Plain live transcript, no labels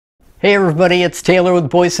Hey everybody, it's Taylor with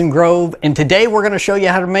Boydston Grove, and today we're going to show you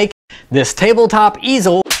how to make this tabletop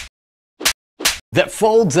easel that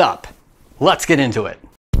folds up. Let's get into it.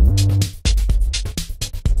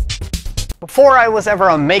 Before I was ever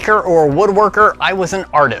a maker or a woodworker, I was an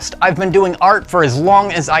artist. I've been doing art for as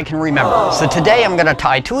long as I can remember. So today I'm going to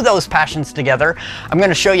tie two of those passions together. I'm going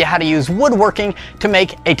to show you how to use woodworking to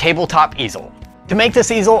make a tabletop easel. To make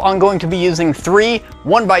this easel, I'm going to be using three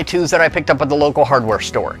 1x2s that I picked up at the local hardware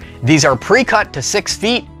store. These are pre-cut to 6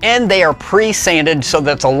 feet and they are pre-sanded, so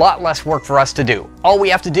that's a lot less work for us to do. All we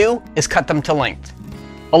have to do is cut them to length.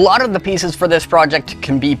 A lot of the pieces for this project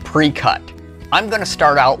can be pre-cut. I'm going to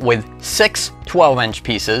start out with 6 12-inch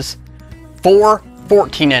pieces, 4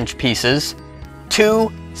 14-inch pieces,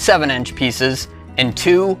 2 7-inch pieces, and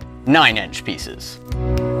 2 9-inch pieces.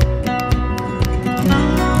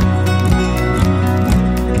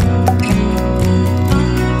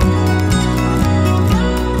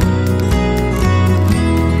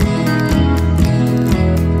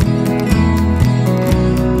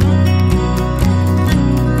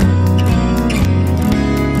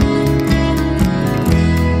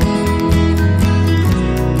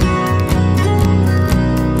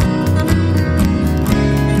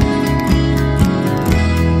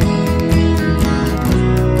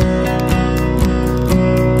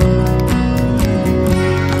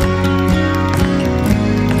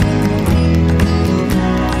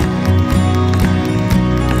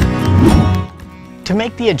 To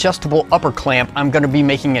make the adjustable upper clamp, I'm going to be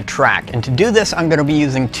making a track, and to do this I'm going to be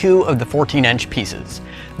using 2 of the 14-inch pieces.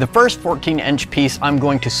 The first 14-inch piece I'm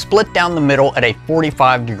going to split down the middle at a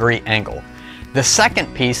 45-degree angle. The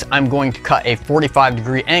second piece I'm going to cut a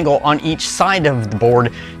 45-degree angle on each side of the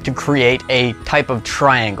board to create a type of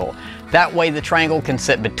triangle. That way the triangle can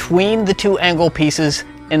sit between the 2 angle pieces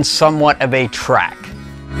in somewhat of a track.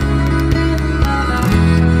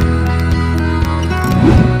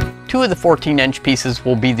 2 of the 14-inch pieces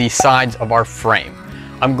will be the sides of our frame.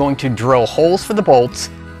 I'm going to drill holes for the bolts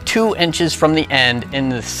 2 inches from the end in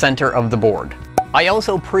the center of the board. I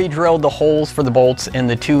also pre-drilled the holes for the bolts in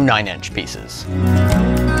the 2 9-inch pieces.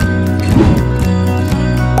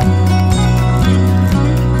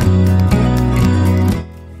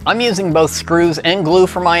 I'm using both screws and glue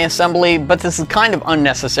for my assembly, but this is kind of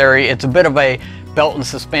unnecessary. It's a bit of a belt and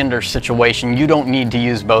suspender situation. You don't need to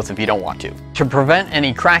use both if you don't want to. To prevent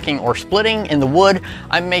any cracking or splitting in the wood,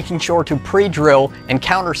 I'm making sure to pre-drill and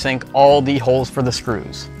countersink all the holes for the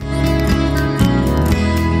screws.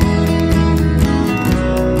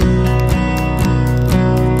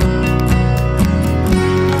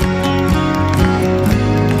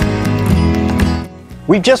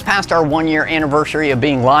 We've just passed our 1-year anniversary of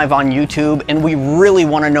being live on YouTube, and we really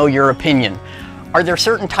want to know your opinion. Are there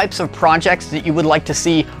certain types of projects that you would like to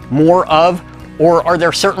see more of, or are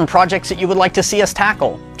there certain projects that you would like to see us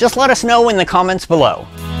tackle? Just let us know in the comments below.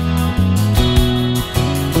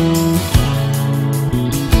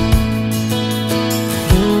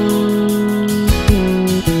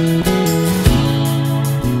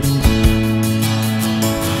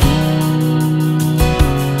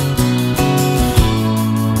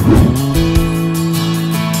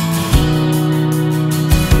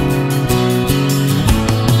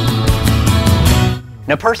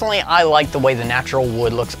 Now personally, I like the way the natural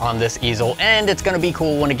wood looks on this easel, and it's going to be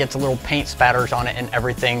cool when it gets a little paint spatters on it and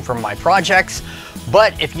everything from my projects.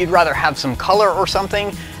 But if you'd rather have some color or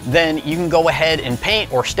something, then you can go ahead and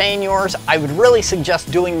paint or stain yours. I would really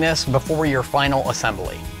suggest doing this before your final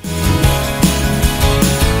assembly.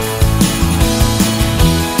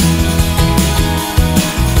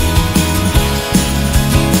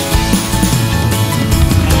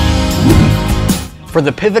 For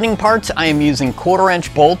the pivoting parts, I am using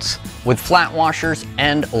 1/4-inch bolts with flat washers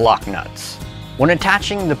and lock nuts. When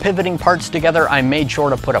attaching the pivoting parts together, I made sure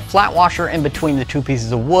to put a flat washer in between the 2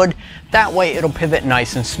 pieces of wood. That way it'll pivot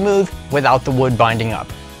nice and smooth without the wood binding up.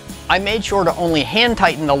 I made sure to only hand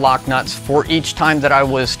tighten the lock nuts for each time that I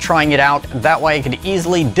was trying it out. That way I could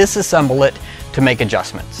easily disassemble it to make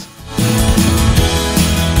adjustments.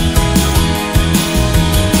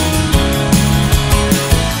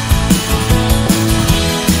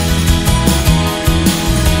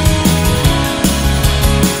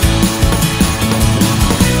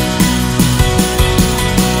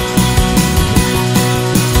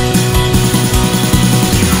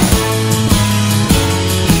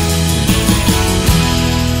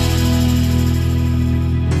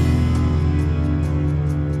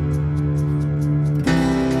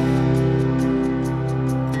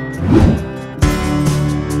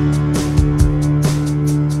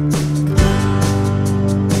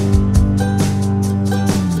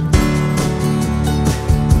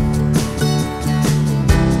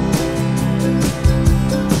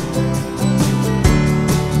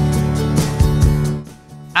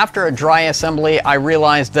 After a dry assembly, I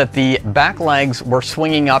realized that the back legs were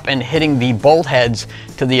swinging up and hitting the bolt heads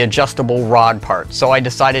to the adjustable rod part. So I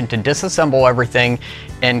decided to disassemble everything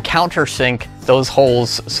and countersink those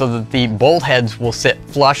holes so that the bolt heads will sit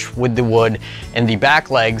flush with the wood and the back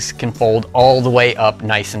legs can fold all the way up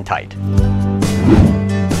nice and tight.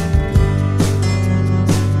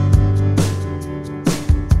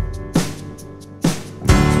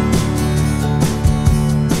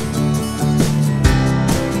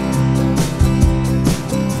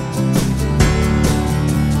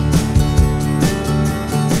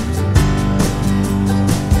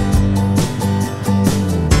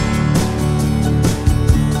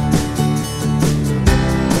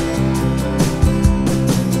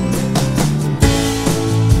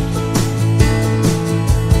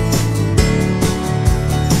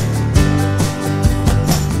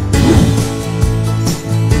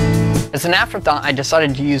 As an afterthought, I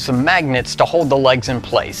decided to use some magnets to hold the legs in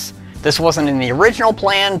place. This wasn't in the original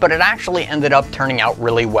plan, but it actually ended up turning out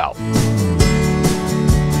really well.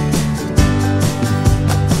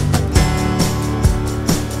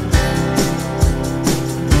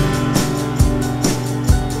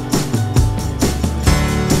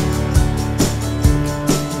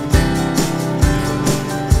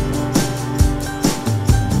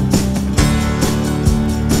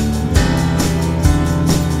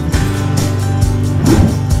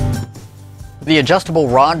 The adjustable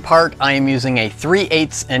rod part, I am using a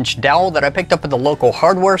 3/8 inch dowel that I picked up at the local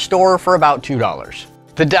hardware store for about $2.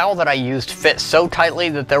 The dowel that I used fit so tightly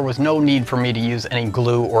that there was no need for me to use any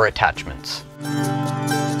glue or attachments.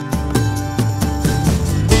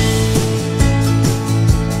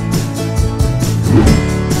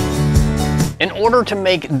 In order to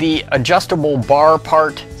make the adjustable bar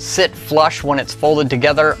part sit flush when it's folded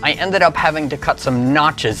together, I ended up having to cut some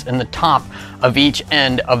notches in the top of each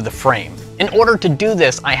end of the frame. In order to do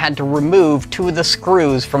this, I had to remove 2 of the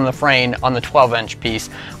screws from the frame on the 12-inch piece.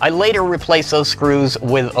 I later replaced those screws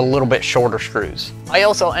with a little bit shorter screws. I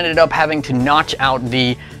also ended up having to notch out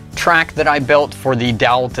the track that I built for the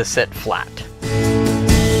dowel to sit flat.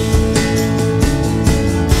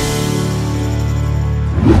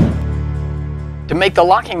 To make the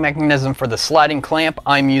locking mechanism for the sliding clamp,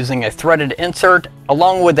 I'm using a threaded insert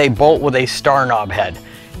along with a bolt with a star knob head.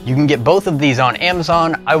 You can get both of these on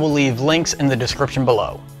Amazon. I will leave links in the description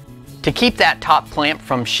below. To keep that top clamp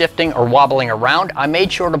from shifting or wobbling around, I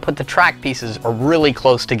made sure to put the track pieces really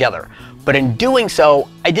close together. But in doing so,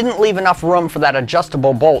 I didn't leave enough room for that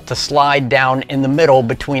adjustable bolt to slide down in the middle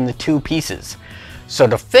between the 2 pieces. So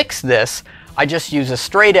to fix this, I just use a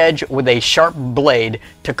straight edge with a sharp blade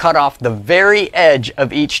to cut off the very edge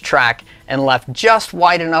of each track and left just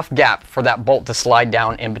wide enough gap for that bolt to slide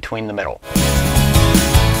down in between the middle.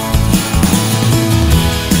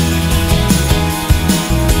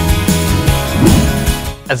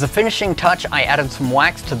 As a finishing touch, I added some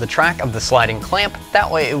wax to the track of the sliding clamp. That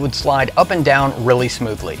way it would slide up and down really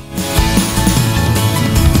smoothly.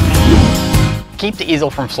 To keep the easel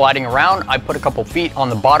from sliding around, I put a couple feet on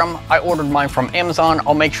the bottom. I ordered mine from Amazon.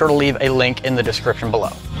 I'll make sure to leave a link in the description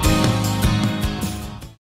below.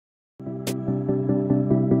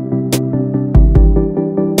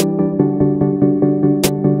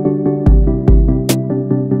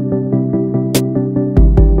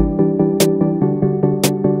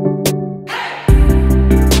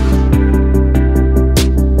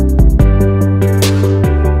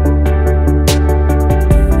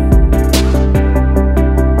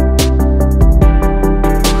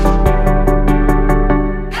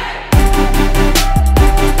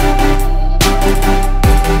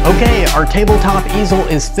 Okay, our tabletop easel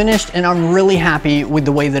is finished and I'm really happy with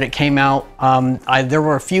the way that it came out. There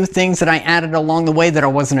were a few things that I added along the way that I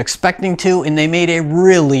wasn't expecting to, and they made a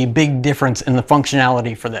really big difference in the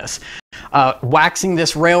functionality for this. Waxing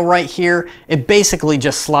this rail right here, it basically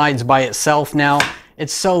just slides by itself now.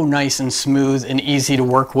 It's so nice and smooth and easy to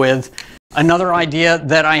work with. Another idea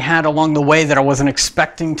that I had along the way that I wasn't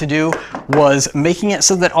expecting to do was making it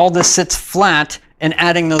so that all this sits flat and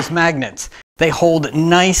adding those magnets. They hold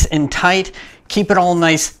nice and tight, keep it all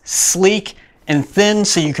nice, sleek and thin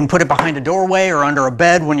so you can put it behind a doorway or under a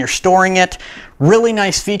bed when you're storing it. Really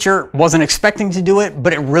nice feature. Wasn't expecting to do it,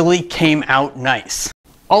 but it really came out nice.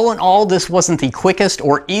 All in all, this wasn't the quickest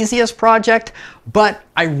or easiest project, but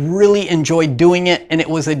I really enjoyed doing it, and it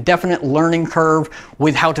was a definite learning curve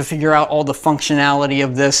with how to figure out all the functionality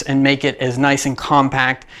of this and make it as nice and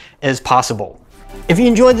compact as possible. If you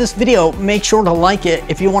enjoyed this video, make sure to like it.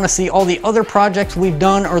 If you want to see all the other projects we've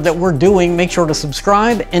done or that we're doing, make sure to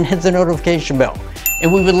subscribe and hit the notification bell.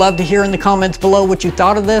 And we would love to hear in the comments below what you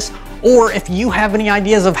thought of this, or if you have any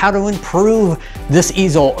ideas of how to improve this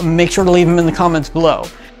easel, make sure to leave them in the comments below.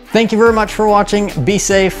 Thank you very much for watching, be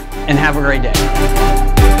safe, and have a great day.